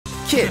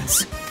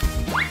Kids!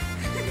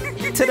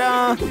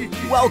 Ta-da!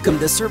 Welcome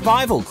to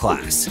survival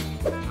class.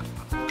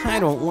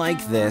 I don't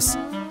like this.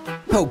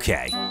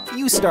 Okay,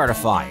 you start a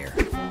fire.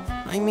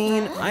 I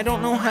mean, I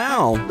don't know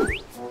how.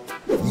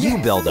 You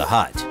build a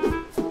hut.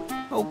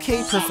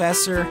 Okay,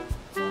 Professor.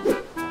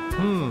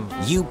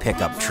 You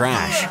pick up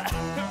trash.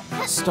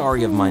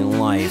 Story of my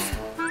life.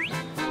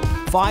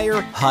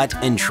 Fire, hut,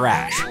 and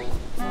trash.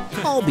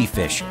 I'll be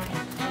fishing.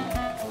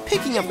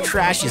 Picking up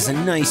trash is a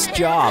nice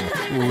job,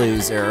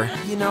 loser.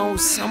 You know,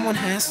 someone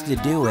has to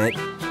do it.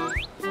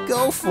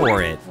 Go for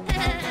it.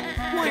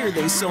 Why are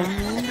they so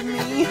mean to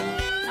me?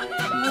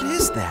 What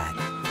is that?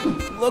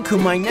 Look who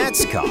my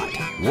net's caught.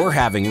 We're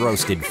having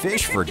roasted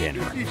fish for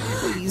dinner.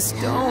 Please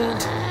don't.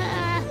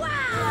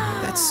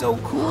 That's so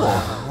cool.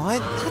 What?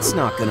 That's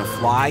not gonna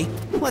fly.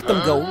 Let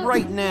them go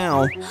right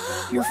now.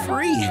 You're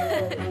free.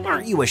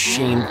 Aren't you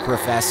ashamed,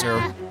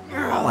 Professor?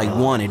 All I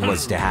wanted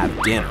was to have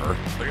dinner.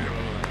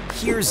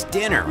 Here's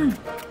dinner.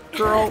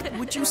 Girl,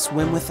 would you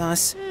swim with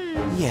us?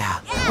 Yeah,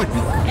 that would be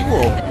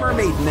cool.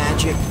 Mermaid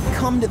magic,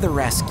 come to the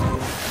rescue.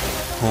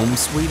 Home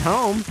sweet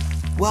home.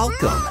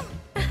 Welcome.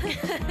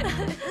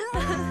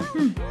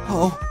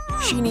 Oh,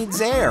 she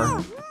needs air.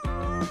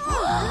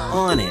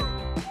 On it.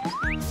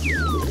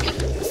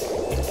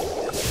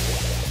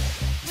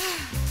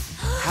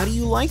 How do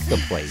you like the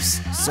place?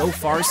 So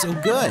far, so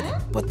good.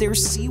 But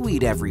there's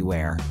seaweed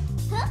everywhere.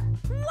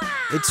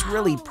 It's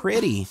really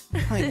pretty.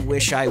 I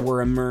wish I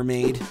were a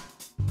mermaid.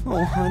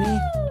 Oh, honey,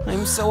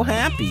 I'm so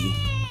happy.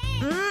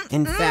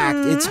 In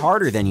fact, it's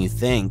harder than you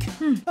think.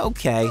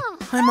 Okay,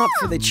 I'm up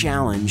for the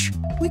challenge.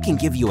 We can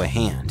give you a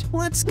hand.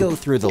 Let's go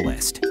through the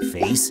list.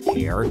 Face,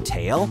 hair,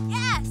 tail.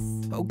 Yes!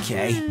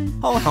 Okay,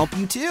 I'll help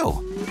you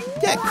too.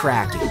 Get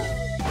cracking.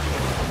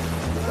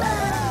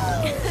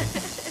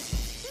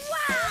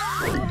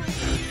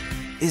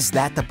 Is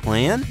that the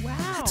plan?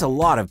 That's a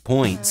lot of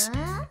points.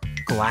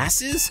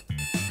 Glasses?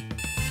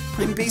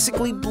 I'm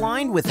basically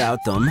blind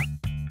without them.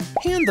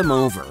 Hand them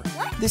over.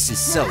 This is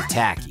so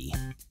tacky.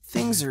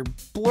 Things are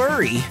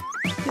blurry.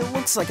 It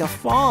looks like a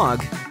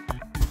fog.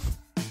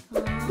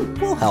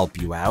 We'll help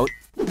you out.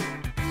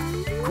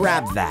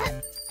 Grab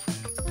that.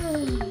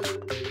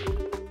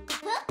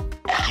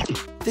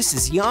 This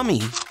is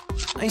yummy.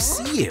 I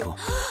see you.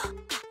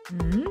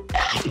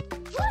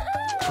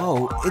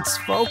 Oh, it's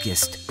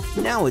focused.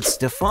 Now it's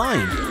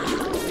defined.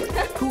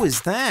 Who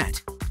is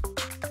that?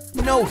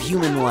 No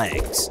human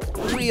legs.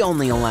 We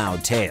only allow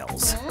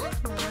tails.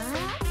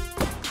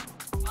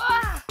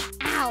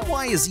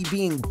 Why is he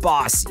being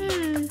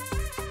bossy?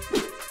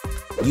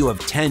 You have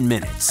 10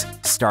 minutes,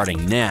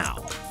 starting now.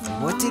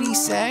 What did he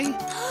say?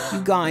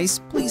 You guys,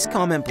 please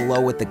comment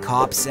below what the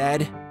cop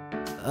said.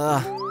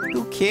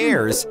 Who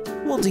cares?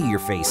 We'll do your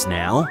face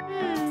now.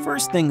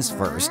 First things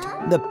first,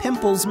 the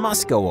pimples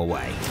must go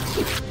away.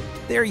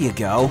 There you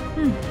go.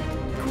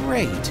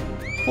 Great.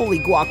 Holy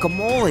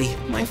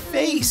guacamole, my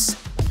face.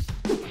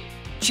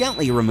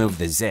 Gently remove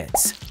the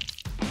zits.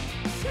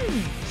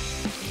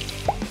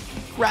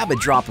 Grab a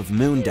drop of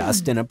moon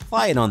dust and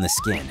apply it on the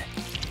skin.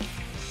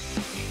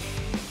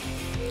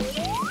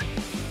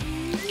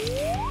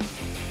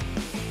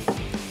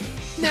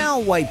 Now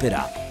wipe it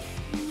up.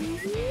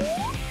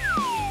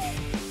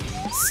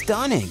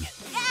 Stunning.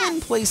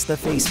 And place the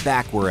face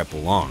back where it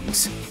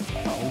belongs.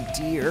 Oh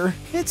dear,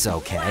 it's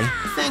okay.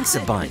 Thanks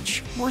a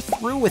bunch. We're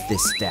through with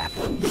this step.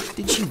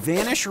 Did she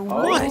vanish or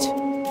what?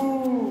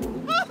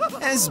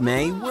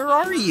 Esme, where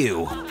are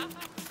you?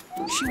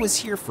 She was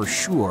here for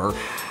sure.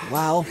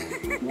 Well,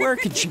 where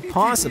could she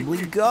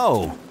possibly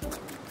go?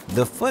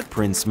 The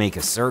footprints make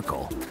a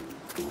circle.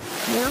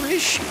 Where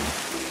is she?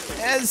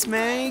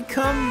 Esme,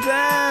 come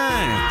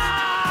back!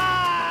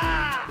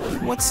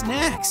 What's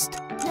next?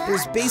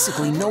 There's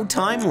basically no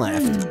time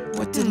left.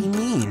 What did he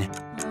mean?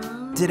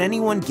 Did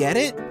anyone get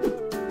it?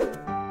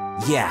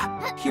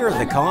 Yeah, here are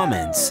the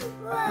comments.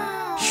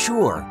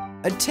 Sure,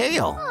 a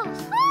tail.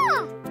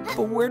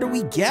 But where do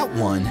we get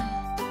one?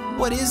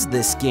 What is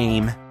this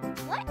game?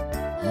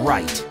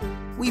 Right,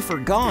 we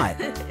forgot.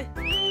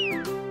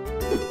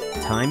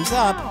 Time's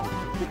up.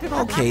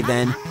 Okay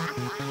then.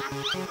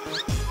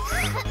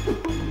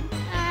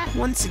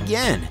 Once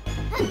again.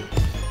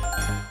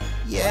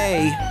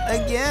 Yay,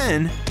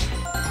 again.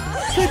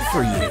 Good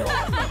for you.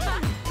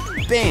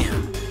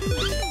 Bam.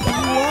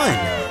 You won.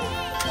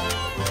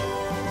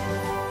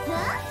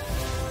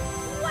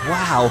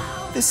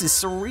 Wow, this is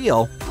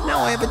surreal.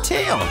 Now I have a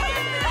tail.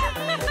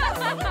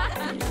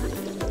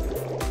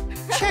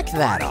 Check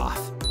that off.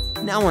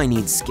 Now I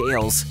need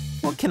scales.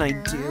 What can I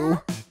do?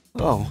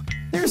 Oh,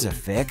 there's a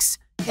fix.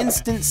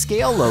 Instant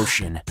scale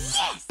lotion.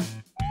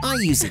 I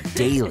use it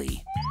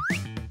daily.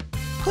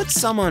 Put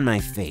some on my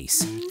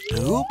face.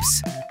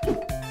 Oops.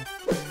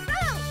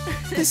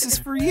 This is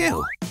for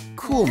you.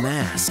 Cool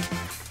mask.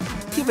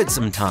 Give it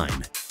some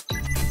time.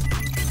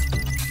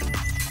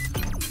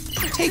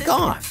 Take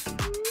off.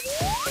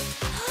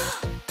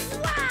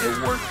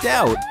 It worked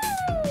out.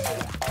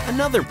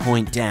 Another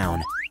point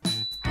down.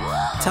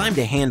 Time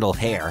to handle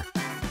hair.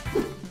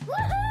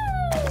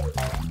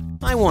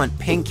 I want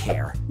pink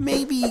hair.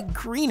 Maybe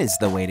green is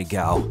the way to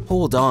go.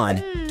 Hold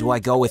on, do I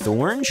go with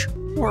orange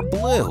or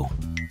blue?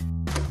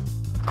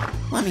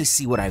 Let me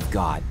see what I've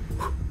got.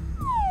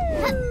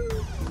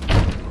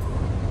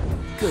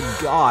 Good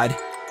God,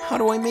 how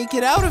do I make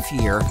it out of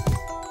here?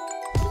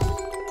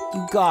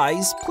 You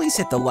guys, please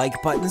hit the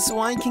like button so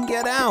I can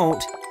get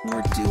out.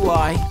 Or do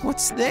I?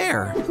 What's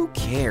there? Who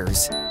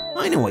cares?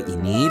 I know what you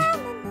need.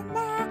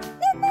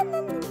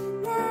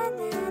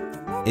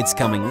 It's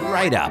coming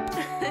right up.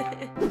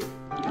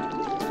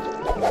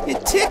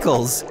 It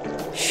tickles.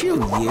 Shoo,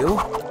 you.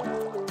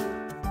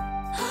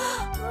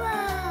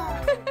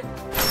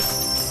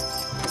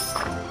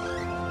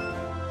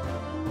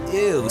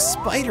 Ew,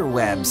 spider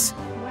webs.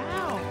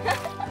 Wow.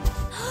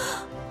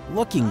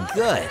 Looking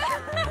good.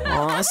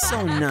 Aw,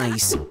 so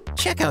nice.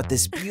 Check out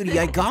this beauty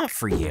I got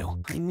for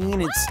you. I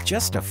mean, it's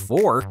just a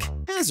fork.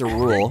 As a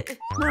rule,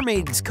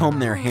 mermaids comb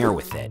their hair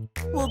with it.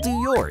 We'll do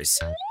yours.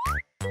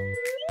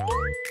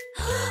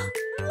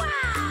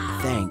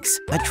 Thanks,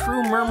 a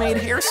true mermaid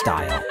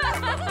hairstyle.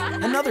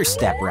 Another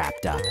step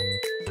wrapped up.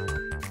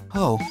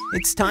 Oh,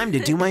 it's time to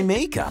do my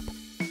makeup.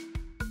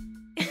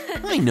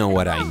 I know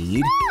what I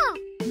need.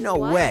 No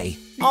way,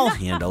 I'll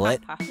handle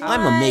it.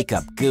 I'm a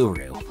makeup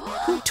guru.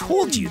 Who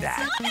told you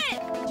that?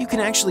 You can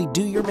actually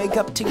do your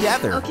makeup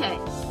together. Okay.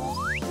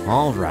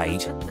 All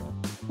right,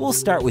 we'll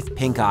start with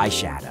pink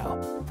eyeshadow.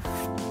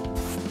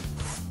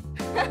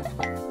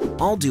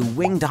 I'll do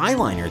winged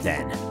eyeliner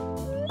then.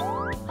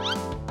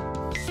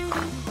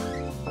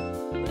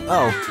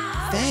 Oh,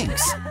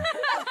 thanks.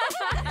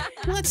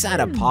 Let's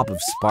add a pop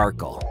of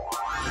sparkle.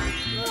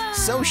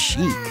 So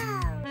chic.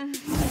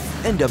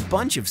 And a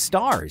bunch of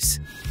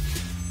stars.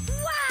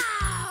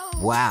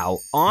 Wow,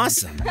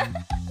 awesome.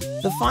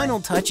 The final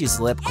touch is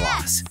lip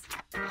gloss.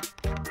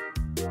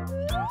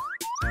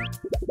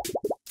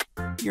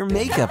 Your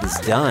makeup is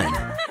done.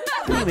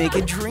 We make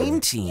a dream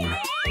team.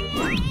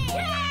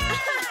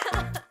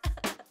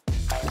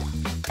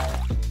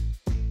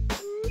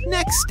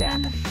 Next step.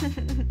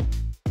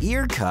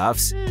 Ear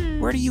cuffs?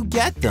 Where do you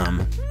get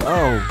them?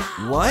 Oh,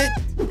 what?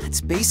 That's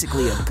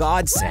basically a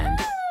godsend.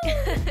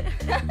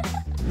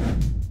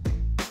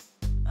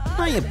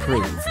 I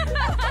approve.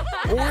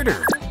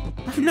 Order.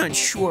 I'm not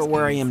sure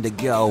where I am to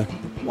go.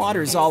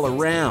 Water's all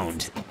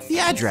around. The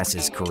address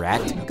is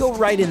correct. Go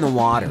right in the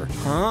water.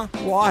 Huh?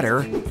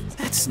 Water?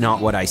 That's not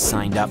what I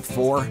signed up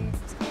for.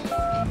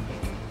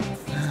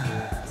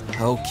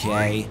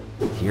 Okay,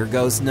 here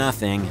goes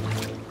nothing.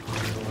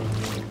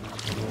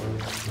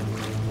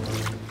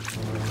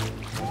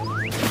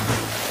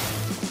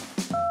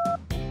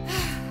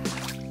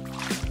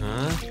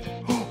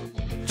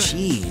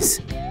 Jeez,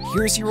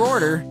 here's your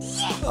order.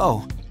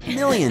 Oh,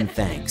 million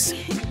thanks.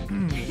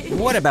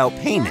 What about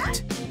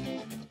payment?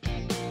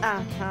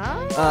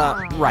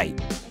 Right.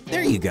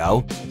 There you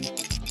go.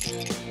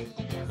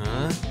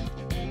 Huh?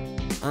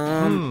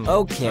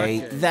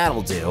 Okay,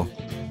 that'll do.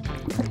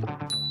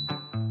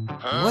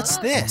 What's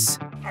this?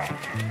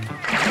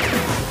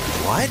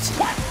 What?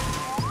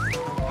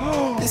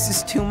 This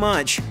is too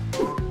much.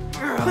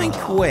 I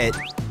quit.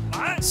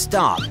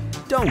 Stop.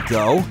 Don't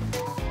go.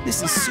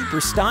 This is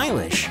super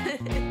stylish.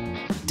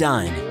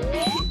 Done.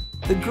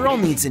 The girl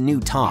needs a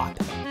new top,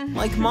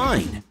 like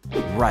mine.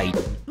 Right,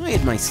 I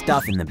had my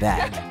stuff in the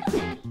bag.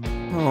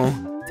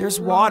 Oh,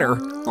 there's water.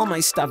 All my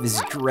stuff is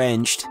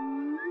drenched.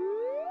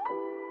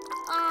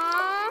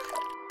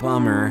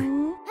 Bummer.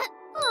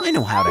 I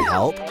know how to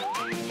help.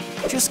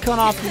 Just cut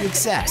off the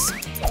excess.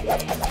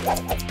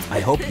 I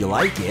hope you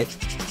like it.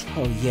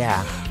 Oh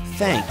yeah,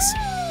 thanks.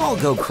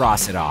 I'll go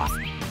cross it off.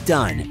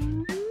 Done.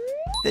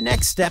 The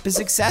next step is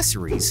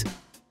accessories.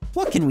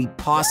 What can we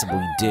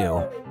possibly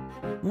do?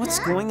 What's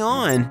going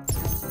on?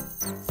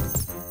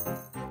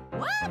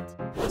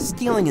 What?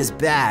 Stealing is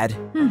bad.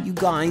 You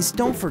guys,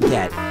 don't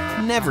forget,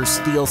 never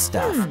steal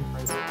stuff.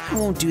 I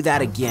won't do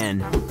that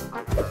again.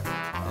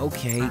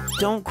 Okay,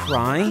 don't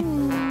cry.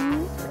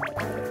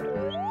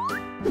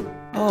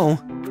 Oh,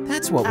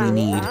 that's what we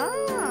need.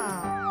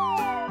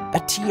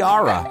 A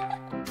tiara.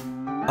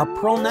 A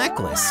pearl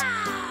necklace.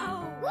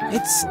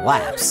 It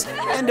slaps.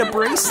 And a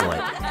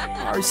bracelet.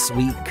 Our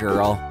sweet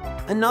girl.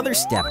 Another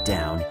step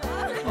down.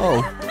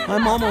 Oh,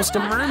 I'm almost a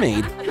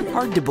mermaid.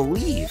 Hard to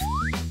believe.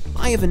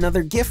 I have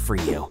another gift for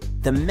you.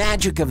 The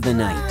magic of the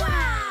night.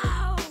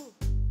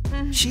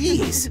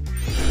 Jeez.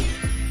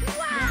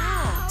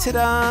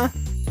 Ta-da!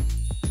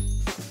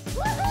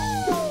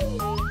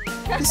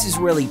 This is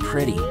really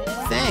pretty.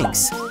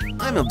 Thanks.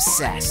 I'm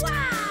obsessed.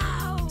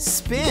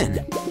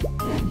 Spin.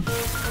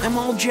 I'm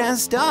all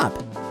jazzed up.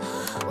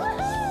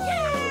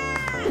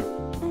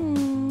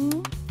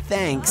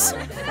 Thanks.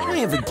 I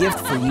have a gift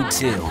for you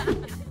too.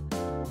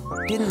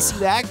 Didn't see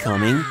that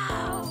coming.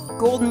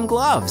 Golden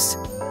gloves.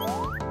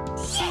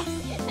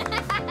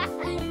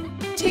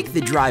 Take the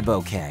dry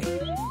bouquet.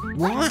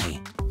 Why?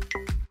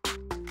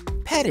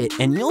 Pet it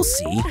and you'll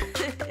see.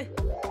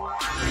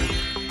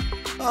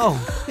 Oh,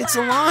 it's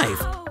alive.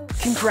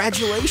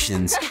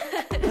 Congratulations.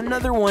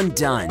 Another one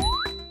done.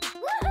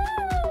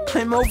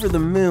 I'm over the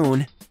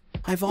moon.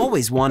 I've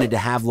always wanted to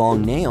have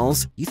long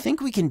nails. You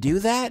think we can do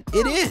that?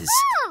 It is.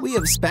 We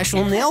have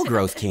special nail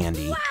growth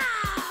candy.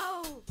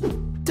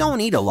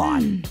 Don't eat a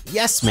lot.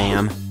 Yes,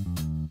 ma'am.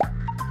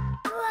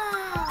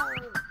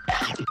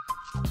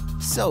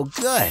 So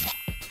good.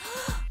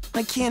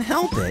 I can't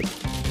help it.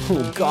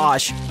 Oh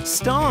gosh,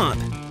 stop.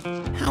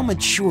 How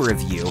mature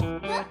of you.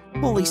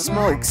 Holy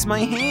smokes, my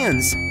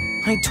hands.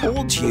 I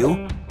told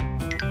you.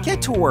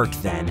 Get to work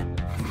then.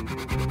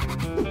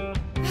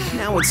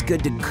 Now it's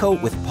good to coat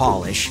with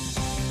polish.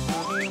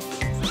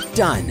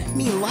 Done.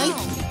 Me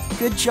likey.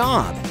 Good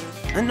job.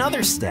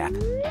 Another step.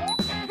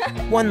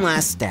 One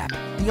last step.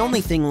 The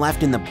only thing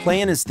left in the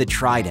plan is the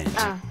trident.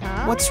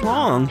 What's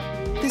wrong?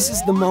 This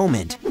is the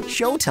moment.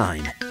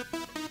 Showtime.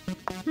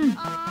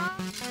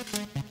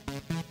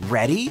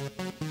 Ready?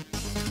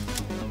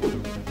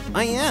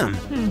 I am.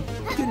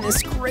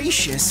 Goodness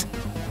gracious.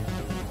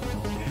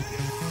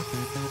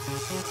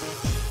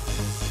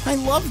 I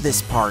love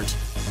this part.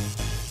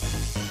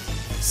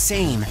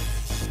 Same.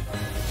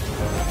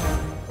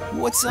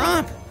 What's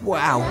up?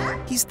 Wow,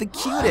 he's the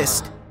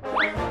cutest.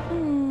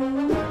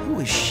 Who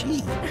is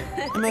she?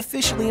 I'm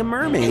officially a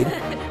mermaid. How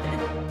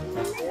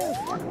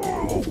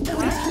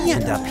did he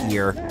end up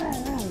here?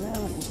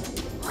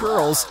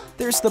 Girls,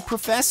 there's the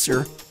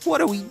professor. What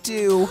do we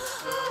do?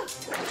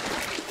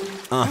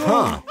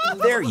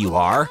 There you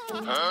are.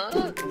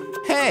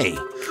 Hey!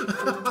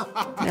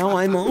 Now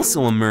I'm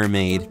also a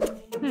mermaid.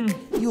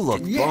 You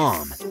look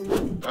bomb.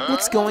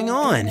 What's going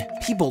on?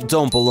 People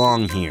don't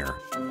belong here.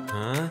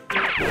 Huh?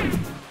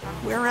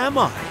 Where am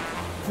I?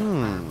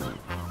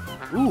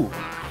 Ooh,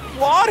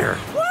 water!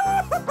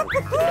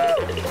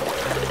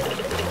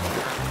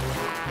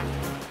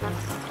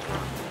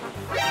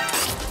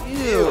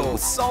 Ew,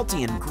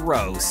 salty and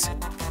gross.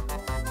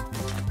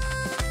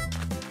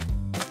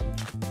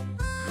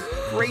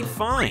 Great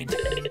find.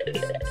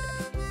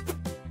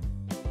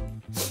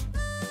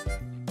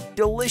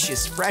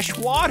 Delicious fresh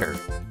water.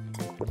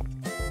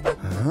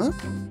 Huh?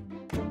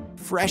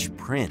 Fresh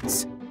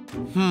prints.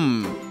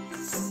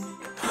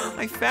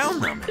 I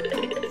found them.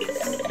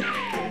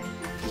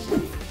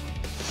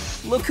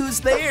 Look who's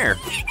there.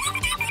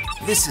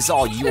 This is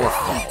all your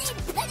fault.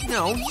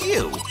 No,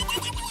 you.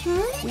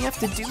 We have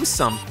to do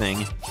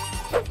something.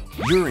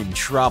 You're in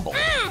trouble.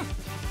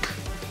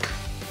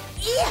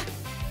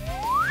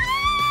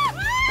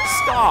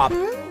 Stop!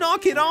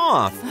 Knock it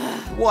off!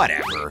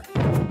 Whatever.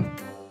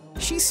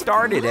 She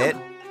started it.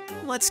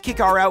 Let's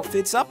kick our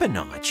outfits up a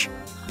notch.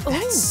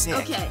 That's sick.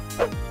 Okay.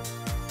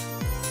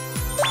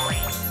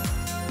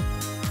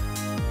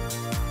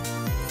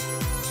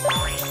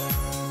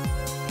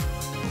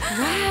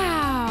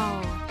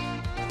 Wow!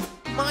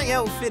 My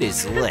outfit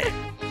is lit.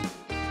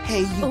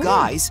 Hey, you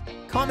guys,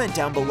 comment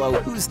down below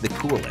who's the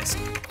coolest.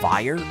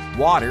 Fire,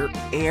 water,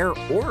 air,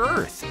 or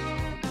earth.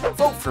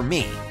 Vote for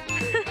me.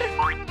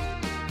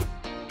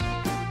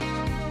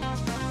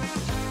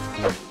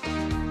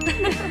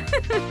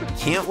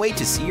 Can't wait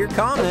to see your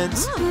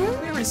comments.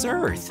 Where is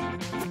Earth?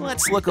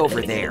 Let's look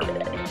over there.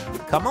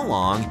 Come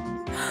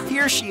along.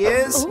 Here she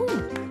is.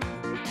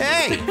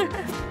 Hey!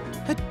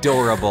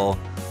 Adorable.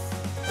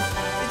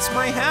 It's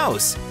my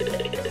house.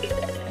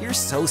 You're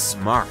so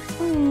smart.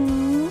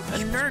 A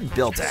nerd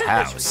built a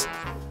house.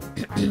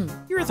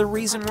 You're the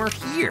reason we're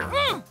here.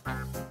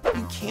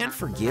 You can't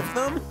forgive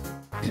them?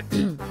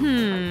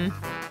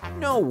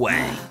 No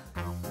way.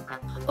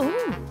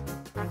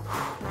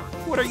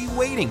 What are you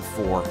waiting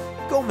for?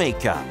 Go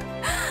make up.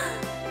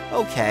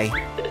 Okay,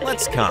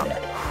 let's come.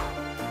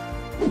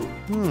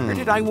 Where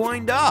did I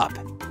wind up?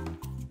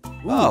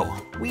 Oh,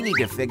 we need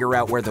to figure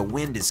out where the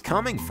wind is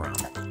coming from.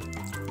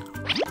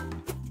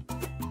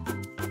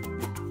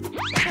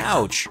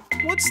 Ouch,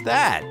 what's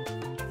that?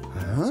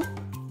 Huh?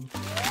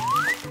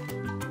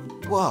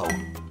 Whoa,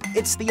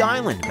 it's the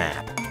island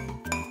map.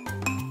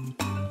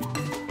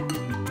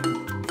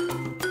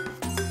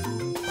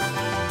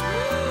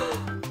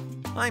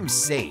 I'm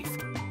safe.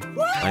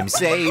 I'm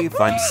safe,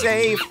 I'm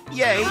safe.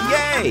 Yay,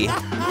 yay!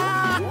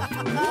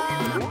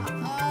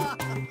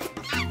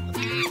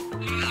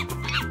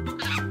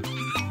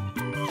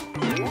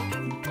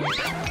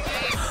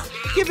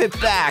 Give it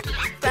back!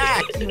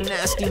 Back, you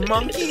nasty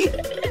monkey!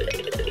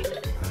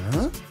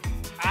 Huh?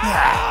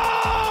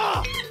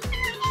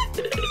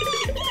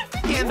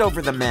 Hand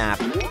over the map.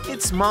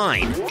 It's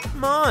mine.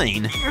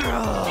 Mine!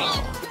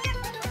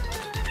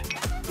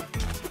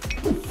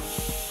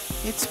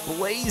 It's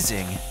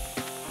blazing.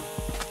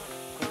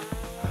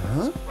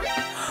 Huh?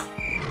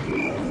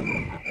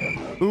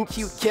 Oops.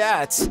 Cute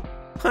cats.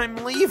 I'm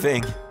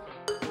leaving.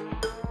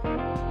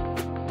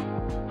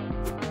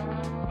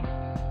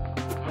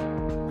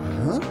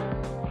 Huh?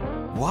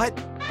 What?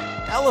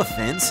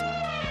 Elephants?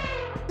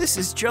 This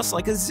is just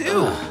like a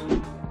zoo.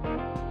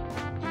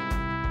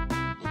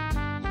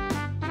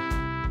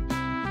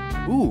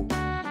 Ooh.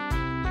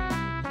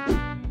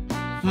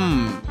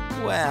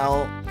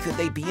 Well, could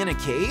they be in a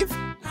cave?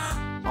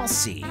 I'll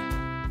see.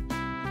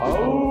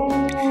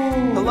 Oh.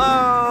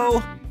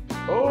 Hello?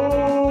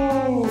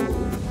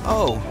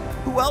 Oh,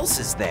 who else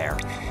is there?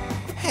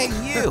 Hey,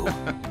 you.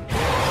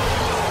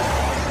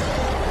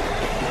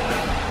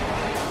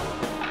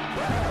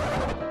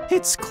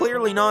 It's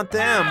clearly not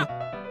them.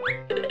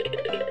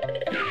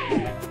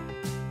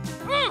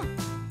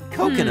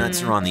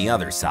 Coconuts are on the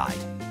other side.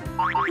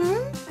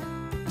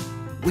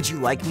 Would you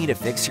like me to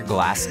fix your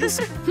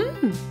glasses?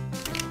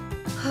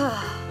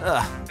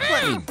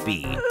 Let me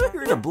be.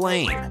 You're to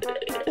blame.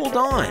 Hold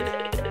on.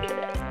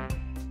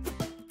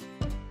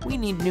 We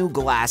need new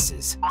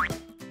glasses.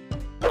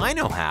 I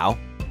know how.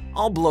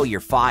 I'll blow your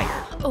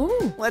fire.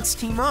 Oh. Let's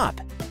team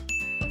up.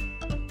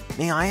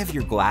 May I have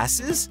your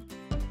glasses?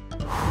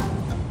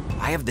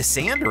 I have the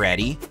sand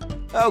ready.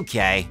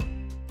 Okay.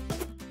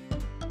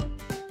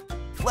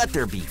 Let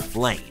there be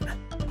flame.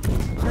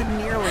 I'm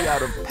nearly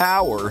out of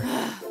power.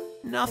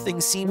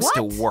 Nothing seems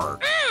to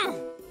work.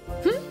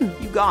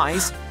 You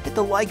guys, hit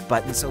the like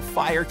button so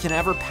fire can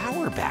have her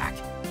power back.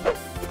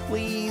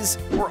 Please,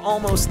 we're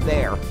almost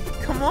there.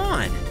 Come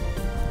on.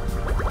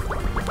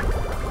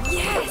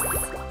 Yes!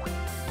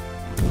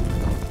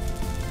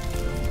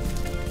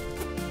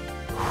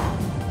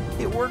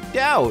 It worked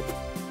out.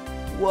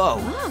 Whoa,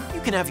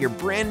 you can have your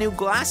brand new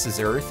glasses,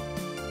 Earth.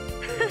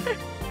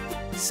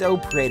 So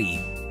pretty.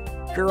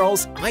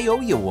 Girls, I owe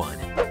you one.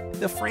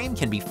 The frame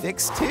can be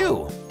fixed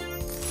too.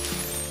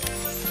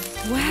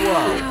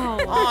 Wow!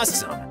 Whoa,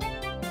 awesome.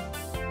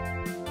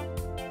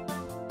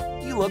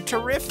 You look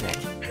terrific.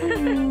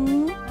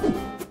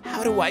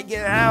 How do I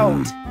get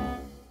out?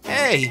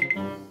 Hey!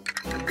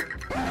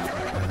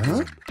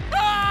 Huh?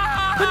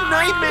 The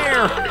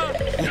nightmare!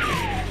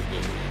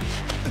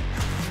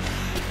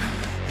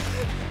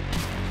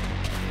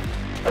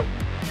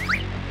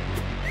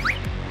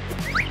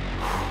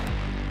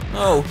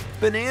 Oh,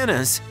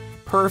 bananas.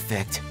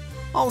 Perfect.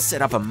 I'll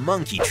set up a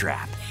monkey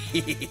trap.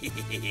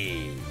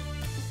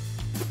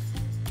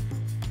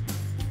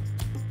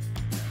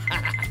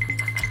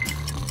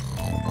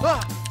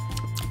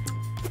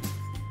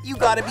 You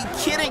gotta be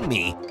kidding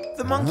me!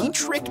 The monkey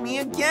tricked me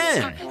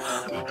again!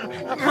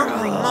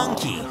 Hungry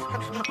monkey!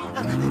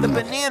 The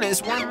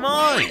bananas were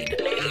mine!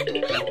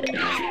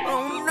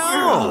 Oh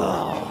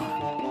no!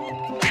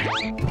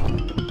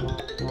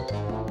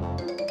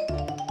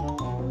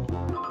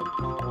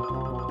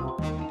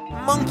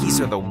 Monkeys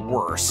are the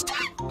worst!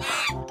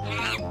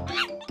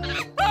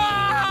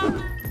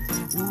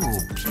 Ooh,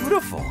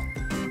 beautiful!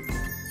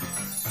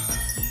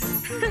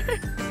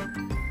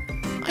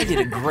 I did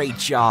a great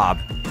job!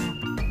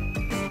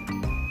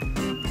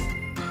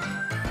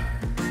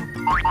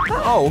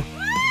 Oh,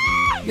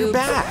 you're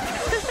back.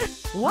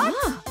 What?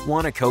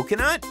 Want a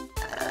coconut?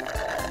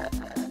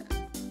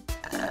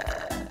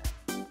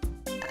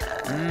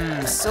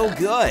 Mmm, so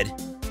good.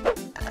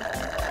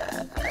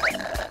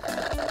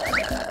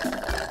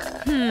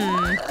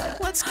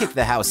 Let's kick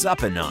the house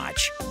up a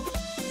notch.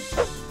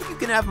 You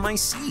can have my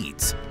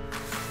seeds.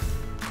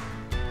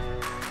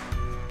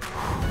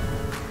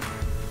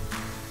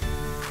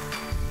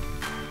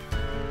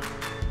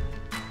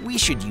 We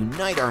should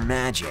unite our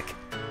magic.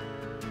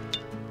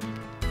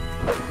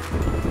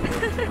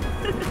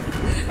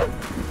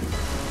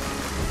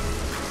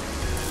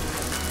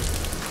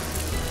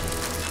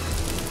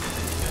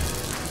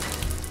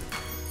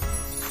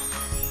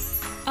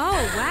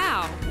 Oh,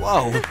 wow.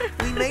 Whoa,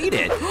 we made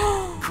it.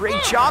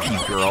 Great job, you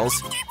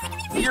girls.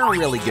 You're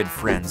really good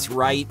friends,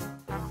 right?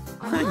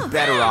 I'm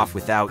better off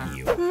without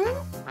you.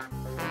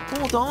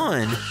 Hold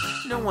on.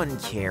 No one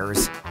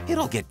cares.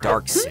 It'll get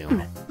dark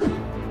soon.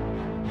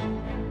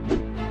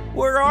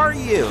 Where are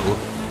you?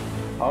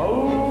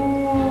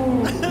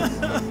 Oh.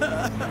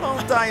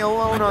 I'll die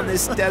alone on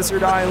this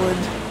desert island.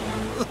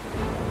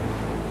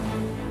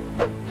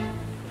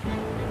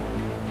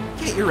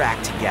 Get your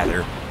act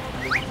together.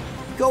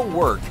 Go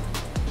work.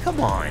 Come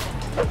on.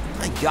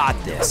 I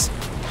got this.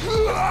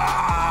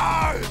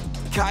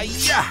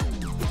 Kaya!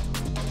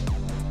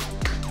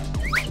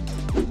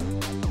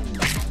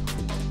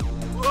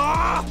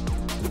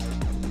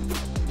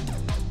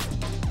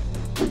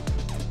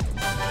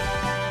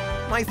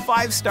 My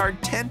 5-star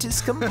tent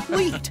is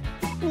complete.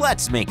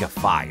 Let's make a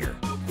fire.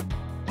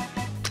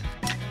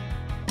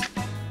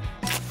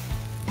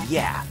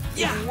 Yeah,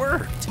 it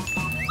worked.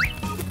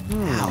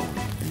 Wow,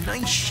 a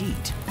nice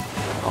sheet.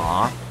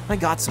 Aw, I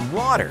got some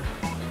water.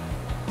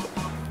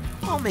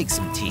 I'll make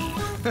some tea.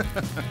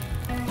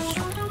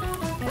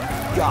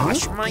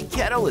 Gosh, my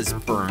kettle is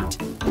burnt.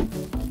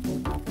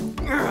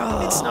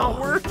 It's not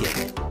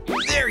working.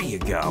 There you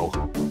go.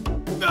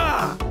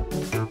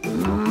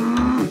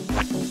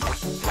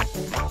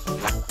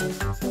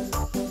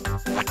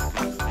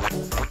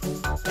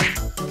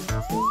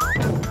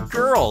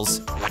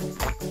 Girls.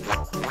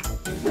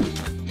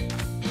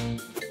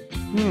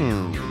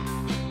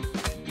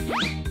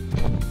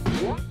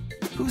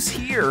 Who's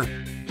here?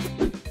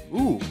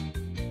 Ooh.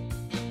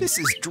 This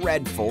is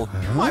dreadful.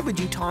 Why would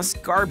you toss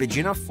garbage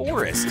in a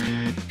forest?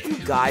 You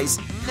guys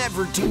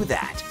never do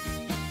that.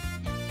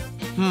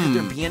 Could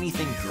there be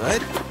anything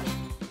good?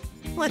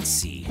 Let's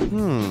see.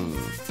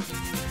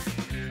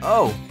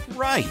 Oh,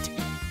 right.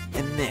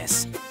 And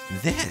this.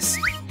 This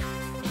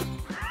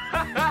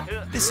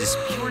is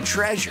pure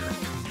treasure.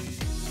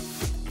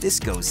 This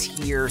goes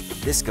here,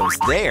 this goes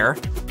there.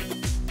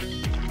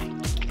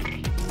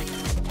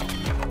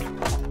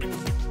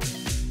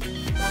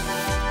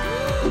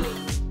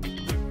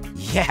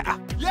 Yeah.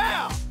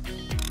 Yeah!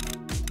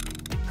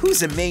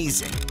 Who's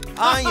amazing?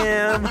 I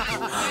am.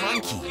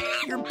 Monkey,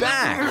 you're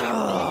back.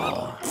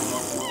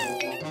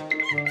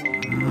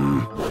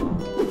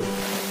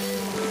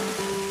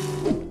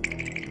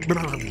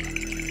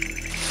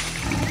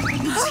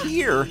 Who's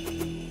here?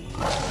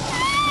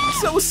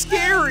 So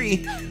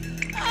scary.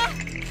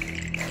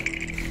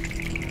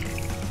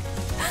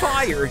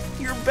 Fire,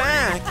 you're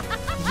back.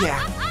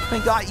 Yeah, I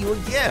got you a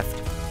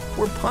gift.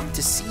 We're pumped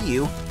to see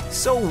you.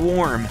 So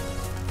warm.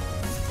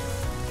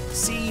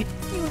 See,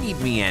 you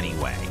need me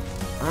anyway.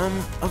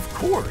 Of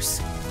course.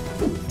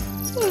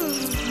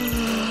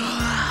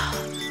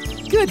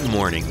 Good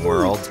morning,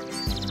 world.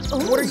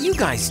 What are you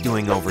guys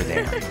doing over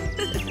there?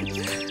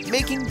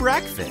 Making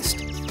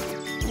breakfast.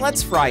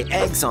 Let's fry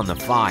eggs on the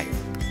fire.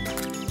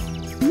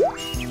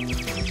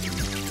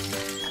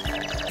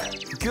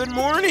 Good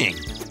morning.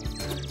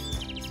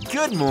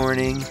 Good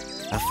morning.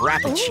 A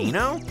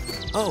frappuccino?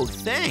 Oh,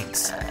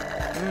 thanks.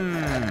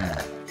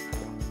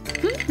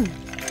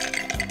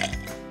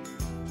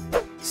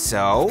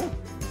 So,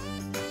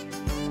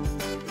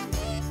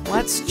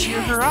 let's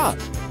cheer her up.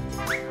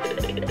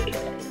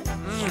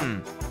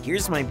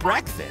 Here's my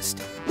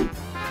breakfast.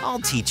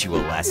 I'll teach you a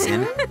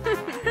lesson.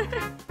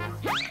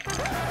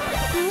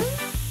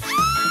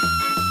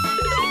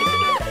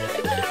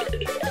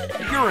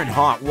 You're in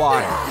hot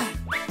water.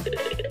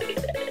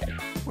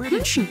 Where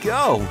did she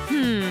go?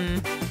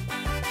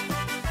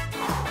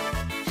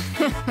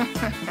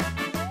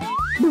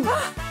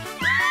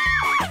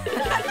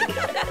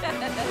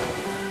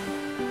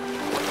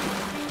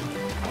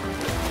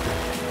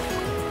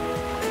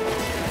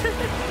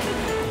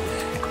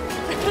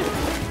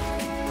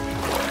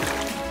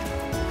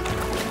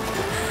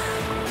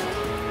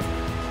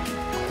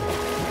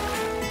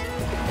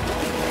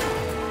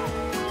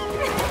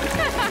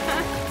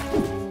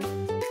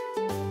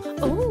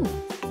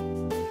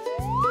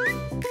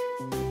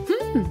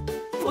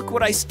 Look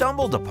what I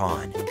stumbled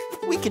upon.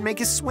 We can make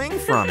a swing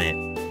from it.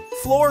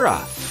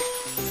 Flora.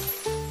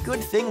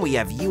 Good thing we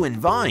have you and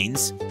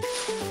vines.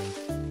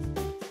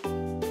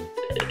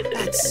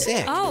 That's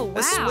sick. Oh, wow.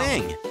 A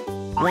swing.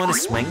 Want to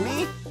swing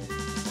me?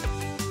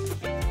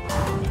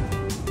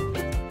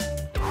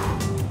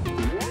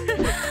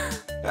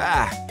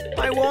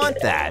 I want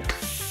that.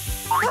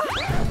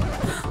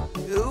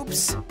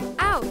 Oops.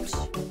 Ouch.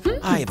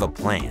 I have a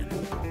plan.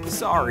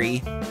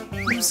 Sorry.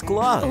 Use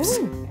gloves.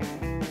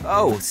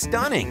 Oh,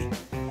 stunning.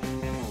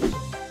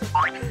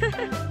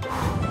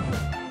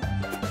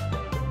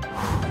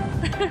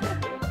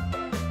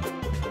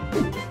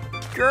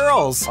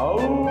 Girls. I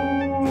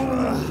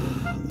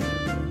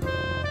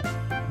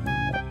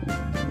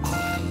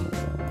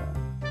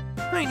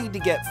need to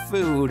get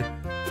food.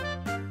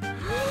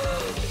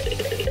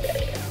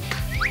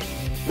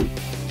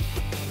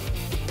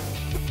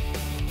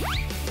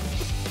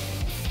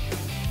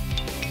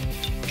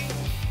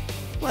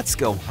 Let's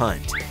go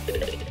hunt.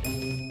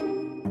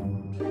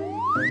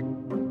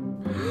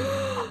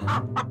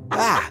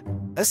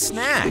 A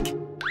snack.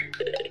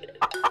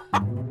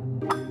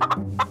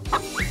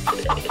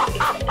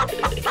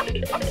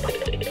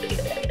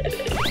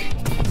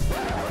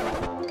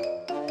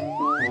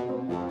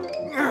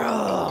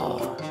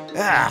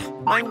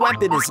 My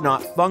weapon is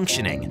not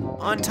functioning.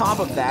 On top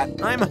of that,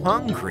 I'm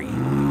hungry.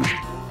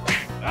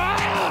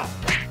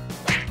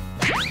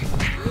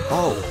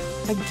 Oh,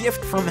 a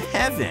gift from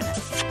heaven.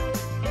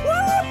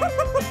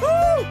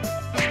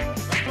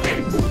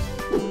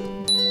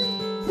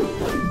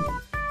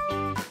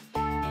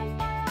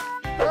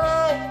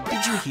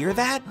 Did you hear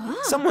that?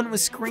 Someone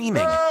was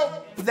screaming.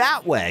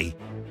 That way.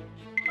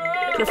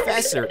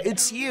 Professor,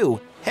 it's you.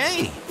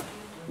 Hey,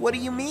 what do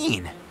you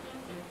mean?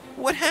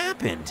 What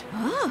happened?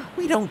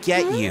 We don't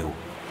get you.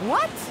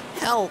 What?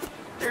 Help!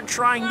 They're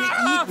trying to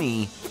eat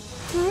me.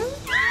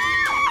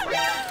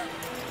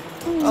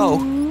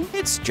 Oh,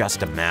 it's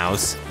just a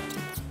mouse.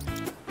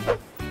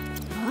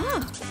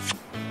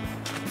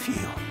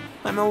 Phew,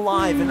 I'm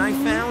alive and I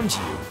found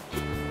you.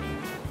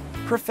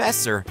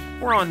 Professor,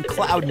 we're on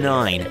cloud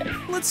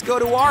 9. Let's go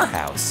to our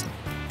house.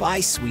 Bye,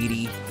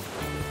 sweetie.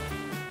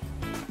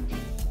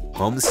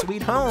 Home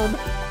sweet home.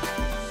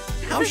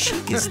 How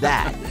chic is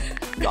that?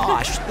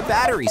 Gosh, the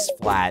battery's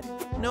flat.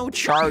 No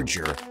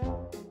charger.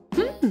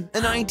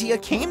 An idea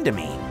came to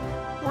me.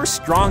 We're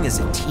strong as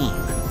a team.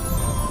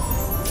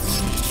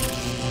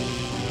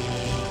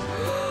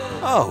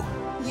 Oh,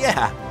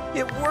 yeah,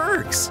 it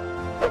works.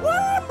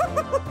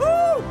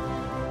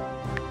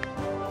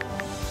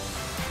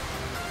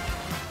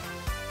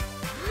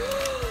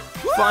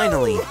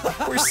 Finally,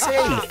 we're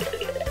safe.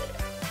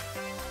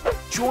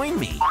 Join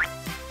me.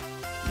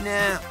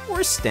 Nah,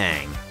 we're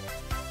staying.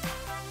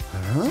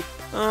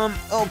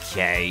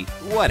 Okay,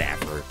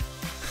 whatever.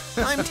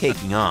 I'm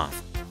taking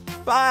off.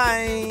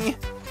 Bye!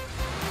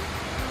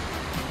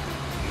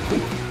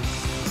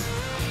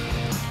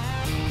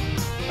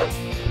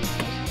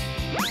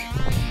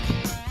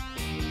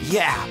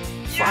 Yeah,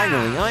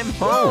 finally I'm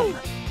home.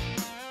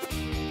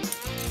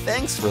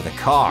 Thanks for the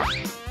car.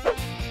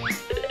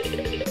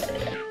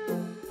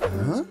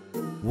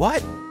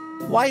 What?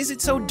 Why is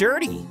it so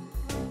dirty?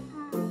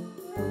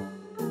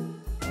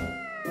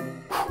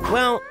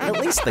 Well, at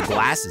least the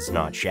glass is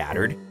not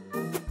shattered.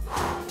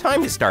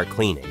 Time to start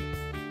cleaning.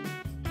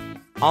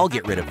 I'll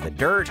get rid of the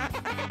dirt,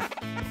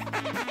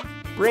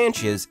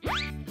 branches,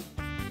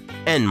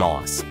 and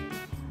moss.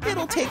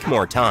 It'll take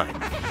more time.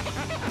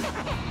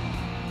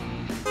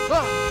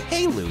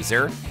 Hey,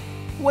 loser.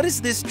 What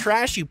is this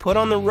trash you put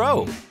on the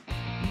road?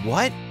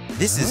 What?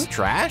 This is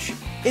trash?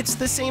 It's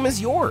the same as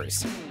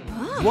yours.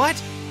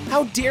 What?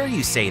 How dare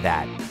you say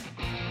that?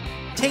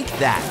 Take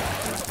that.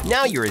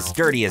 Now you're as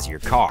dirty as your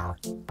car.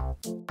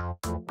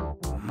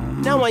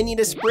 Now I need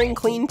a spring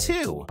clean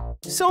too.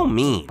 So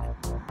mean.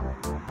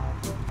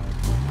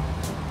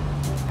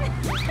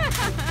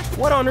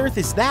 What on earth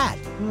is that?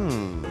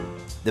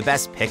 The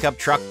best pickup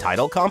truck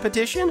title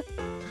competition?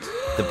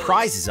 The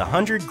prize is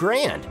 100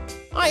 grand.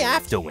 I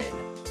have to win.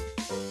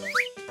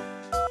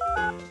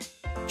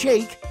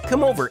 Jake,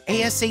 come over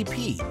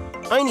ASAP.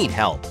 I need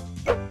help.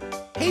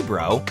 Hey,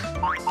 bro.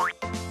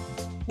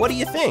 What do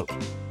you think?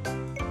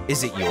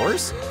 Is it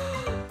yours?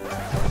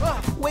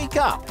 Wake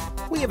up.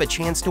 We have a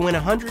chance to win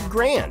 100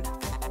 grand.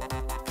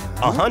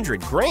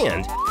 100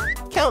 grand?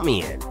 Count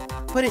me in.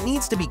 But it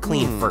needs to be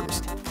clean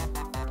first.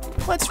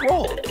 Let's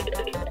roll.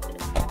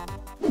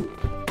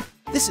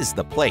 This is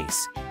the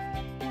place.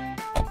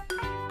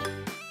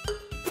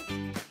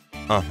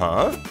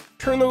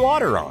 Turn the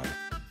water on.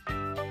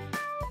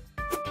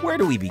 Where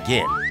do we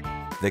begin?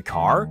 The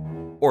car?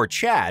 Or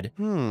Chad?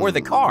 Or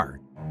the car?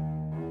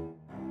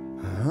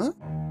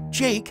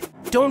 Jake,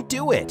 don't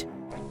do it.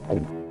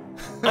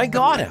 I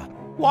gotta.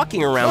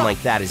 Walking around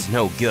like that is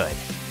no good.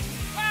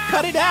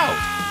 Cut it out.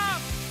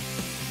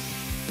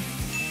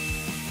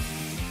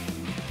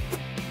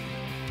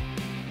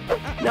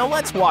 Now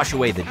let's wash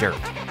away the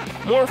dirt.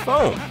 More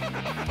foam.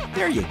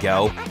 There you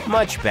go.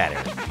 Much better.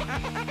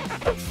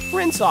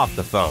 Rinse off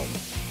the foam.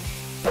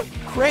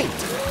 Great.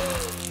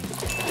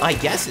 I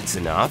guess it's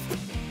enough.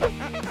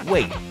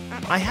 Wait,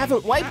 I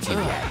haven't wiped you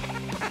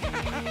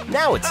yet.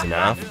 Now it's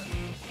enough.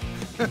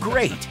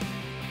 Great.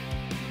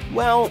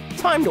 Well,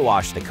 time to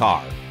wash the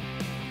car.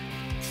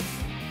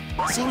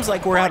 Seems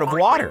like we're out of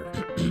water.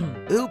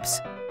 Oops.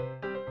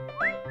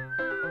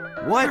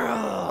 What?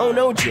 Oh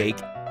no, Jake.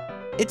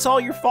 It's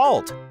all your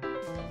fault.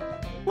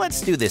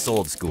 Let's do this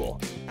old school.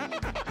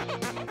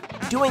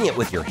 Doing it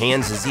with your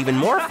hands is even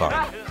more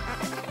fun.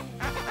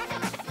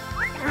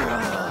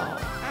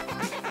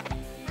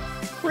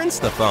 Rinse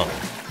the foam.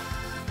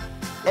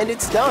 And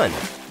it's done.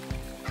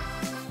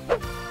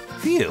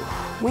 Phew,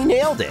 we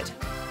nailed it.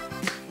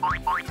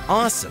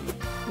 Awesome.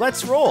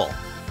 Let's roll.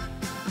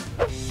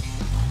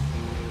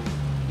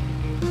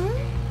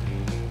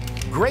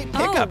 Great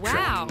pickup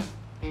wow. truck.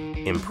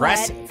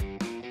 Impressive.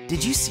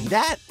 Did you see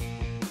that?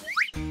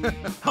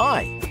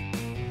 Hi.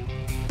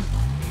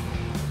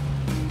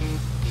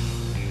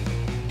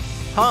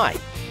 Hi,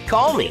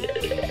 call me.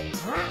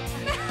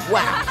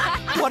 Wow,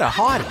 what a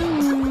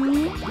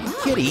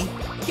hottie. Kitty,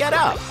 get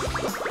up.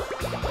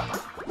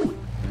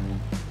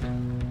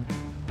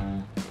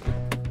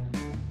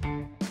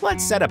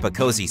 Let's set up a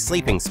cozy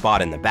sleeping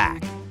spot in the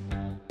back.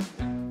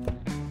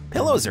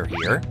 Pillows are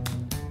here.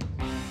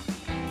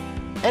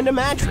 And a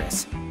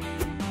mattress.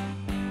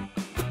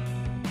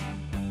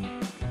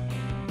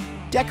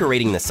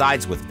 Decorating the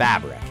sides with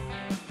fabric.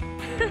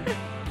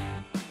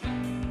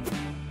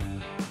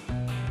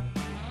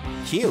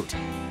 Cute.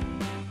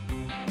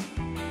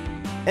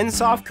 And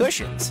soft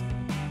cushions.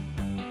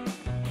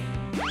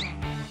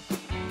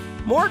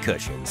 More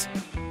cushions.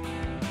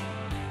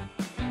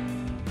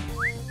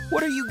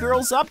 What are you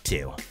girls up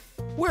to?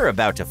 We're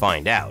about to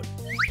find out.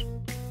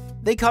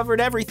 They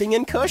covered everything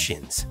in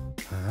cushions.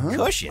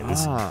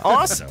 Cushions?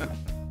 Awesome.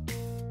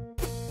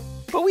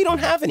 But we don't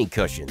have any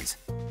cushions.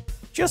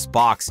 Just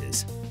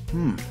boxes.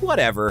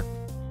 Whatever.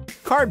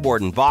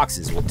 Cardboard and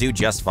boxes will do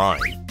just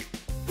fine.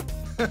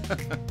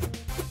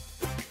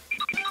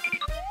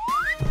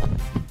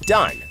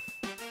 Done.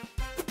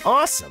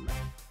 Awesome.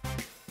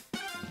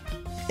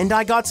 And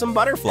I got some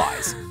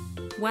butterflies.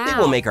 Wow. They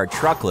will make our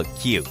truck look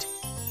cute.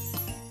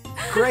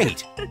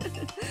 Great.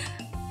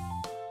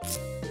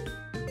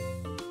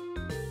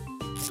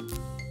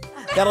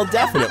 That'll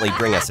definitely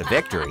bring us a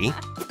victory.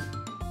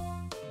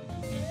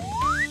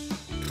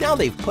 Now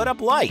they've put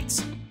up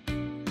lights.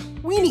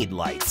 We need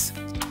lights.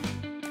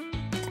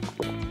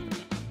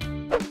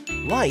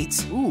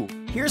 Lights? Ooh,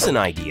 here's an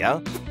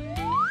idea.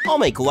 I'll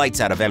make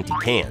lights out of empty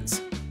cans.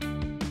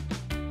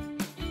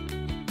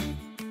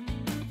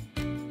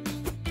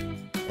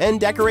 And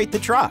decorate the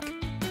truck.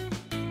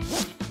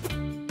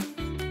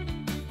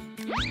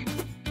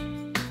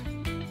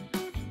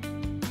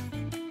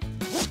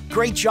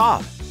 Great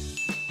job.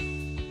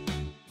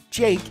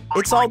 Jake,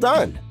 it's all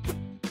done.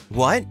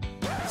 What?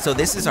 So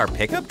this is our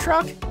pickup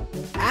truck?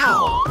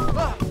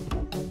 Ow!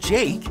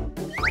 Jake,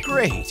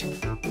 great.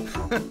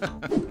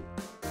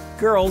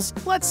 Girls,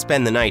 let's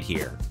spend the night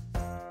here.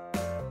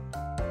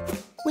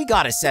 We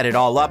gotta set it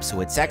all up so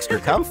it's extra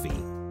comfy.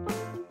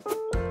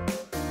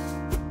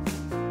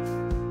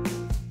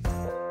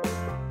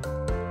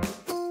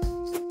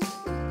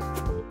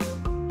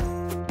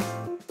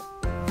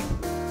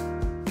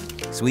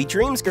 Sweet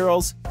dreams,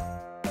 girls.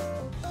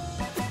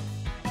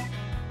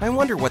 I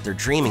wonder what they're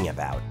dreaming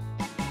about.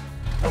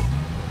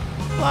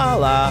 La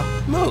la,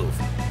 move,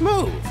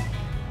 move.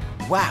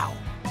 Wow.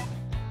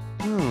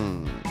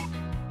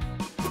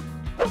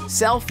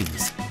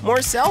 Selfies, more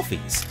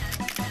selfies.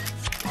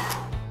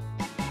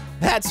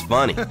 That's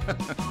funny.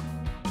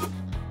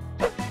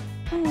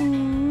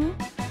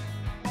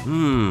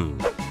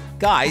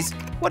 Guys,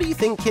 what do you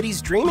think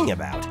Kitty's dreaming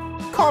about?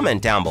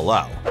 Comment down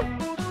below.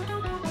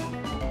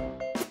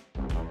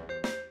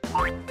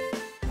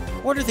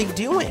 What are they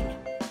doing?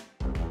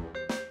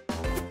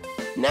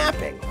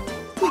 Napping.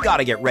 We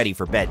gotta get ready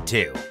for bed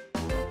too.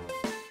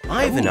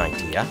 I have an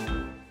idea.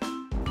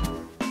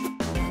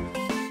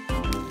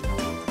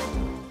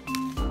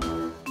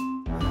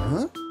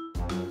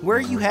 Where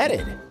are you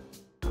headed?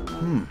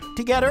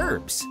 To get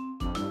herbs.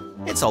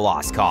 It's a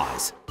lost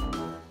cause.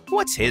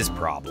 What's his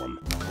problem?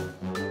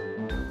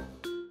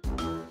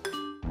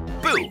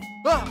 Boo!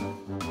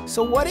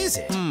 So what is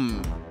it?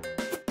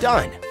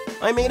 Done.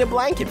 I made a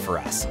blanket for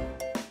us.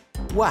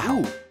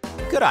 Wow,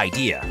 good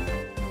idea.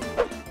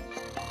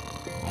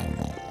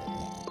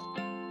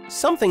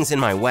 Something's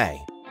in my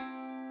way.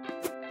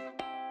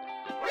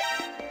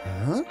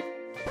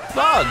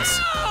 Bugs!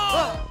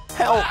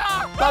 Help!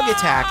 Bug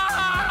attack!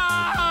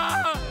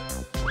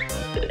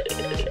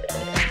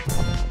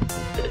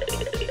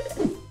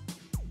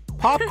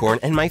 Popcorn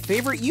and my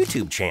favorite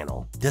YouTube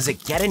channel. Does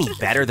it get any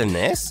better than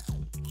this?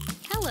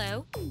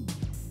 Hello.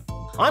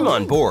 I'm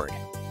on board.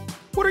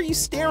 What are you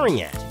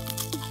staring at?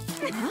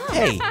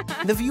 Hey,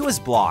 the view is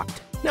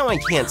blocked. Now I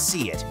can't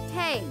see it.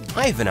 Hey.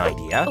 I have an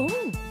idea.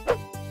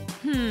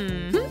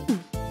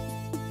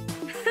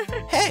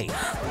 Hey!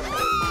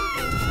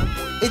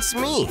 It's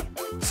me!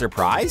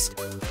 Surprised?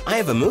 I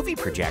have a movie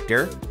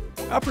projector.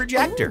 A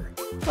projector.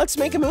 Let's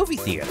make a movie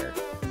theater.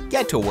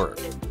 Get to work.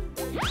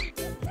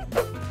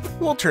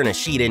 We'll turn a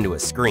sheet into a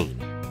screen.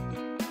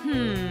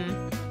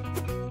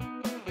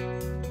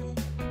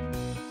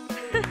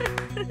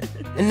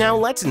 And now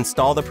let's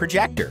install the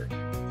projector.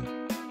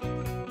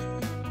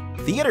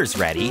 Theater's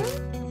ready.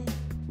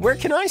 Where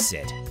can I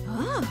sit?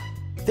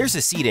 There's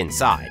a seat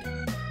inside.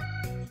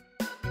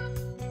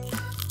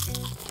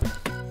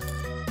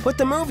 Put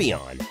the movie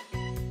on.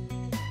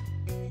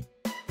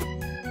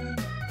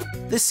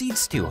 The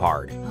seat's too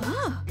hard.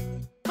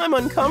 I'm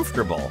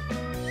uncomfortable.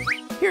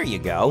 Here you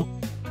go.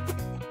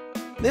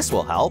 This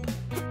will help.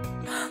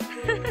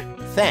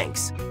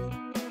 Thanks.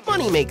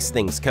 Money makes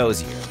things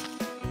cozier.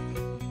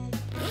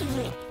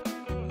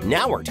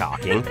 Now we're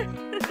talking.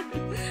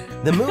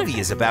 The movie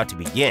is about to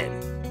begin.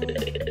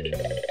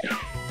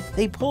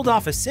 They pulled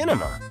off a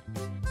cinema.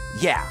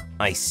 Yeah,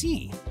 I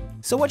see.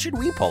 So what should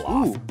we pull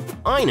off?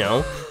 I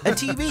know, a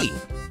TV.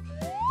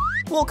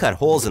 We'll cut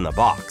holes in the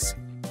box.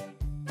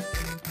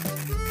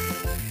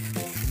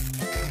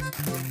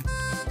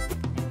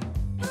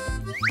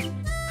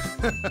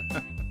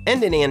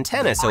 And an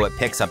antenna so it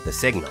picks up the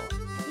signal.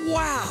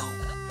 Wow!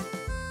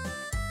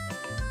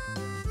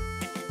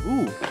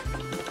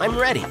 I'm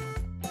ready.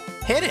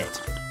 Hit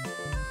it.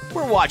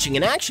 We're watching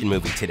an action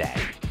movie today.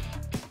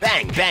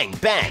 Bang, bang,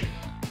 bang.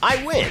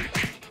 I win.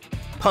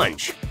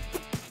 Punch.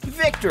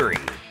 Victory.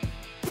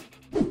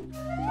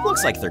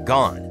 Looks like they're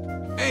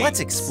gone. Let's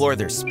explore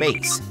their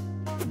space.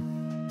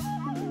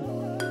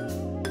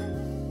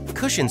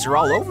 Cushions are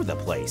all over the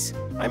place.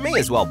 I may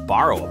as well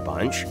borrow a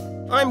bunch.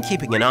 I'm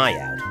keeping an eye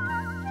out.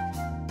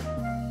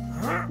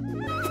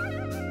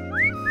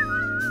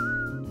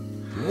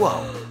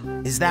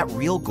 Whoa, is that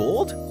real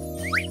gold?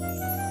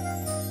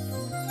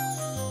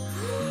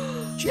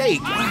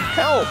 Jake,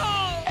 help!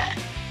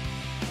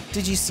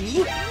 Did you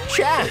see?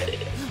 Chad!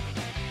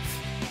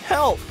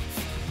 Help!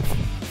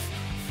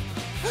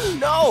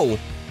 No!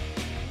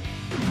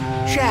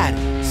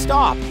 Chad,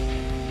 stop!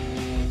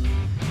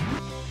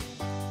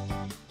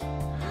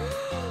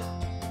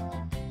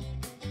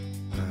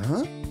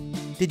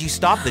 Did you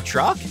stop the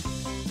truck?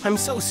 I'm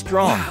so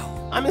strong.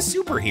 Wow. I'm a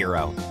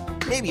superhero.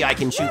 Maybe I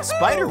can shoot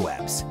spider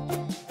webs.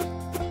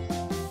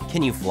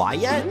 Can you fly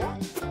yet?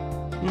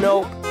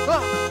 Nope.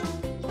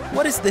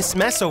 What is this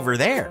mess over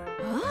there?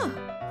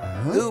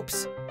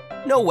 Oops.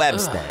 No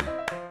webs then.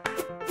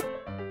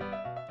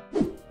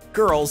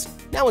 Girls,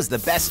 now is the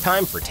best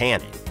time for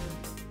tanning.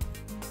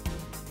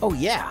 Oh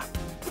yeah,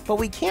 but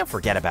we can't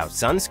forget about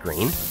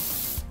sunscreen.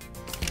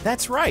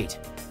 That's right.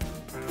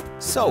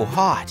 So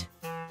hot.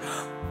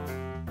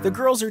 The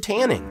girls are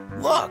tanning.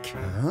 Look.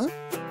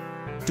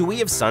 Do we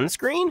have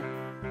sunscreen?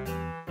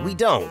 We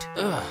don't.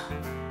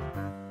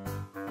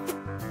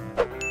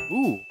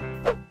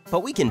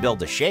 But we can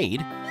build a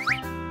shade.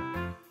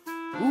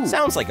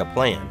 Sounds like a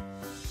plan.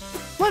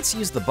 Let's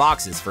use the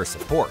boxes for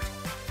support.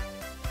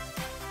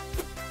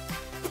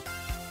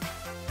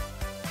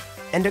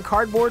 And a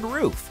cardboard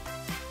roof.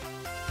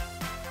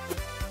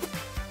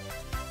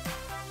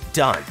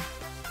 Done.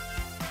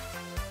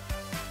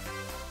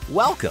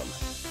 Welcome.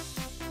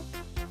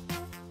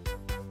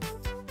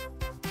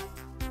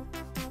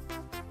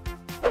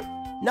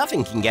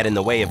 Nothing can get in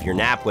the way of your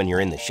nap when you're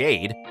in the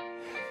shade.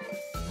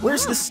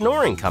 Where's the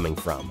snoring coming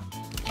from?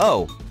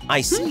 Oh,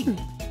 I see.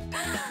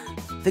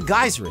 The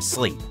guys are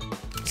asleep.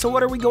 So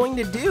what are we going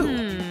to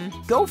do?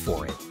 Go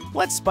for it.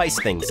 Let's spice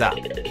things up.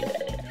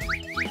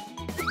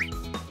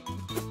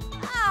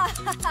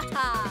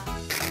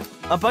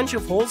 A bunch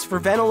of holes for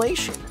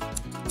ventilation.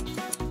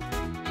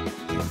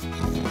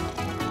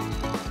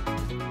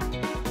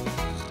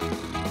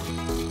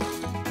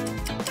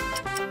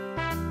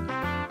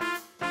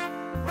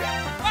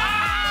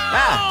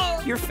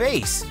 Ah, your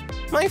face.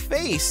 My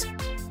face.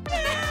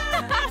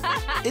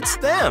 It's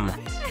them.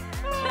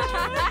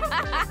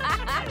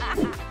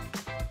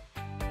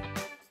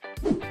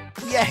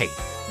 Yay,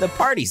 the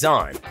party's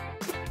on.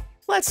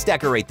 Let's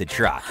decorate the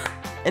truck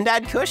and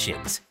add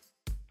cushions.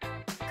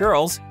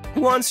 Girls,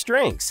 who wants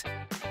drinks?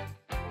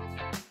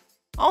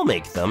 I'll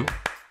make them.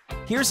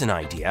 Here's an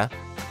idea.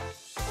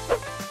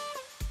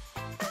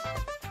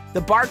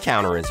 The bar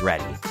counter is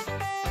ready.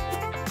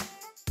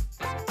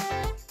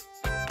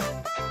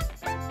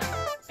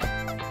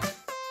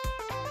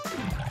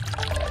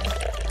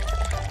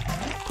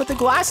 Put the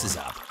glasses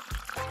up.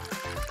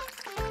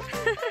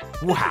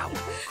 Wow,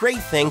 great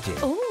thinking.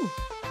 Ooh.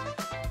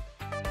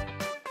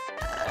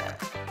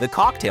 The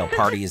cocktail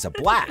party is a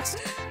blast.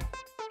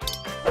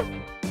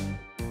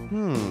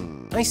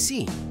 I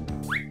see.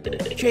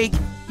 Jake,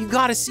 you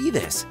gotta see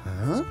this.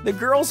 Huh? The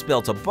girls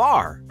built a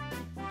bar.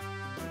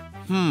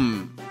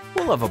 We'll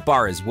have a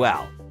bar as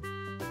well.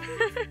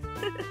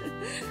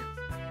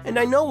 And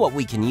I know what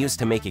we can use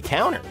to make a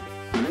counter.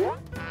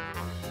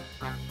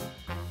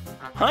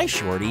 Hi,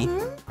 Shorty.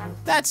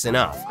 That's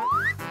enough.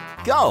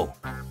 Go.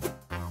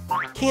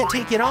 Can't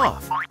take it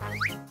off.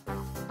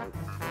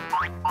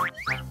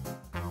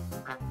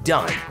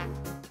 Done.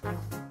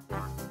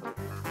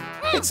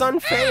 It's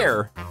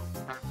unfair.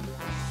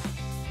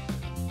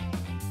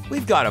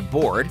 We've got a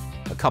board.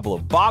 A couple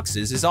of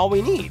boxes is all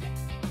we need.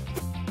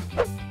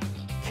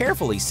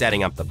 Carefully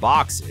setting up the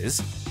boxes.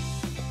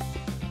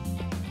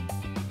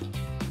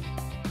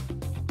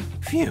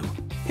 Phew,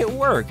 it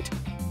worked.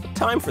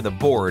 Time for the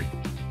board.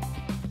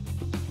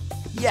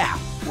 Yeah,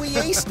 we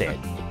aced it.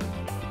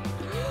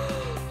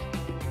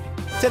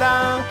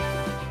 Ta-da!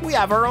 We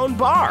have our own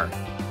bar.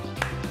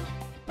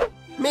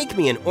 Make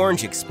me an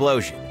orange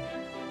explosion.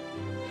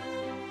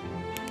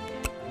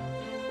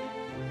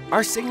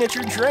 Our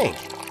signature drink.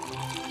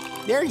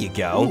 There you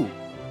go. Ooh.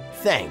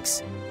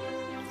 Thanks.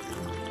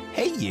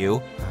 Hey,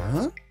 you.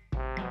 Huh?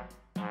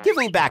 Give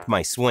me back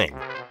my swing.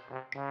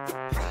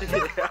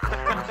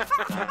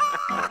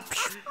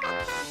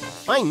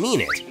 I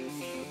mean it.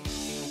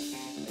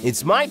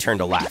 It's my turn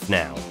to laugh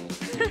now.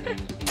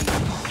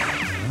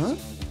 Huh?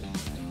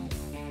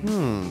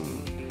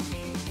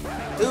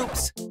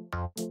 Oops.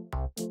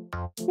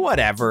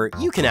 Whatever,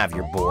 you can have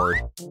your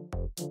board.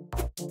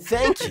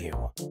 Thank you.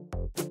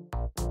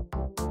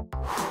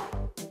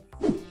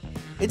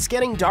 It's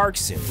getting dark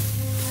soon.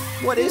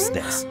 What is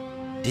this?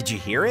 Did you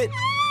hear it?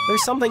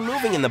 There's something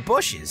moving in the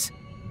bushes.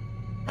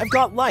 I've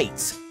got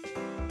lights.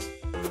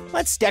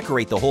 Let's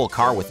decorate the whole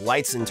car with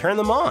lights and turn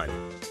them on.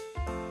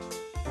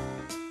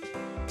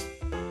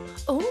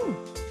 Oh.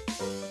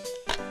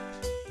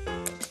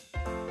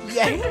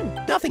 Yay!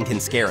 Nothing can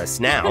scare us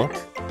now.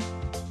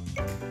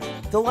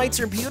 The lights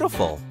are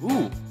beautiful.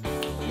 Ooh,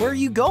 where are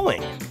you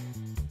going?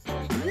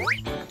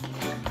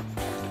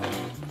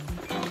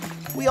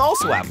 We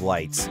also have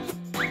lights.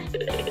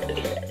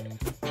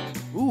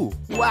 Ooh,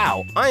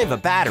 wow, I have a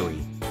battery.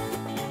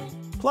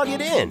 Plug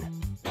it in.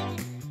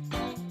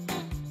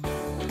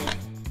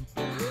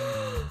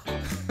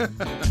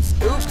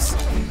 Oops,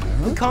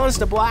 we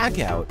caused a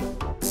blackout.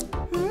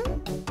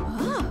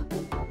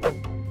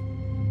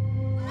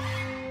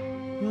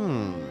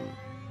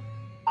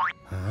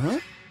 Huh?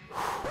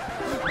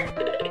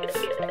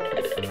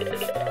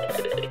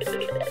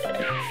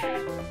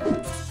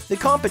 The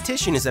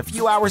competition is a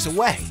few hours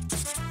away.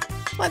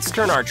 Let's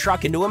turn our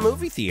truck into a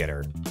movie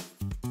theater.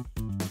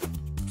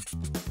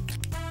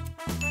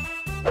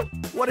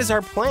 What is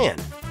our plan?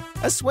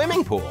 A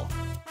swimming pool.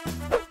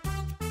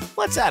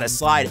 Let's add a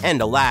slide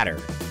and a ladder.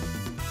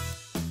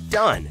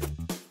 Done.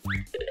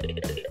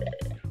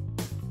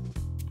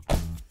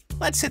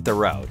 Let's hit the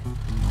road.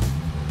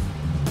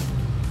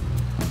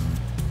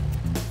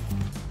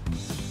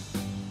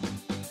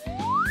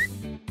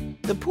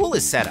 The pool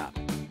is set up.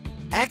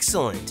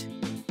 Excellent.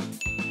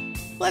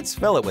 Let's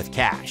fill it with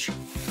cash.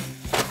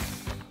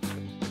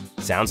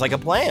 Sounds like a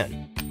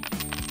plan.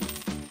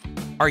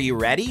 Are you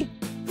ready?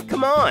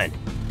 Come on.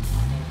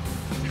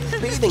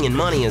 Bathing in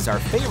money is our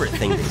favorite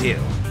thing to do.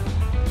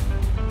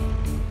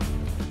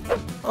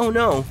 Oh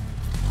no,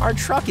 our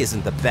truck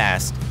isn't the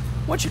best.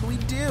 What should we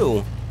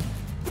do?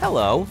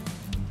 Hello.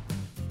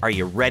 Are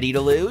you ready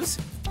to lose?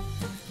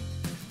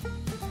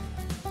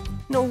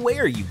 No way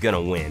are you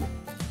gonna win.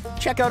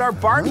 Check out our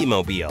Barbie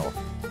mobile.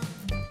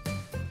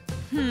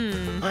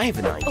 I have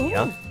an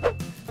idea.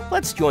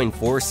 Let's join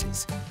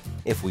forces.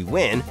 If we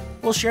win,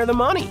 we'll share the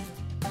money.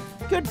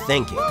 Good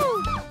thinking.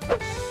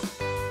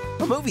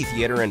 A movie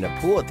theater and a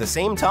pool at the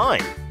same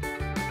time.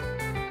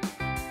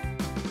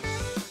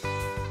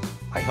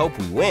 I hope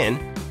we win.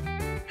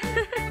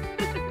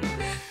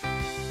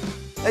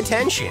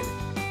 Attention!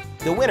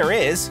 The winner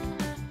is…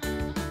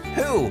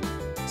 Who?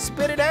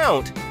 Spit it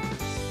out!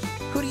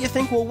 Who do you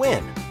think will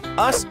win?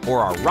 Us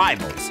or our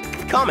rivals?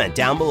 Comment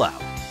down below.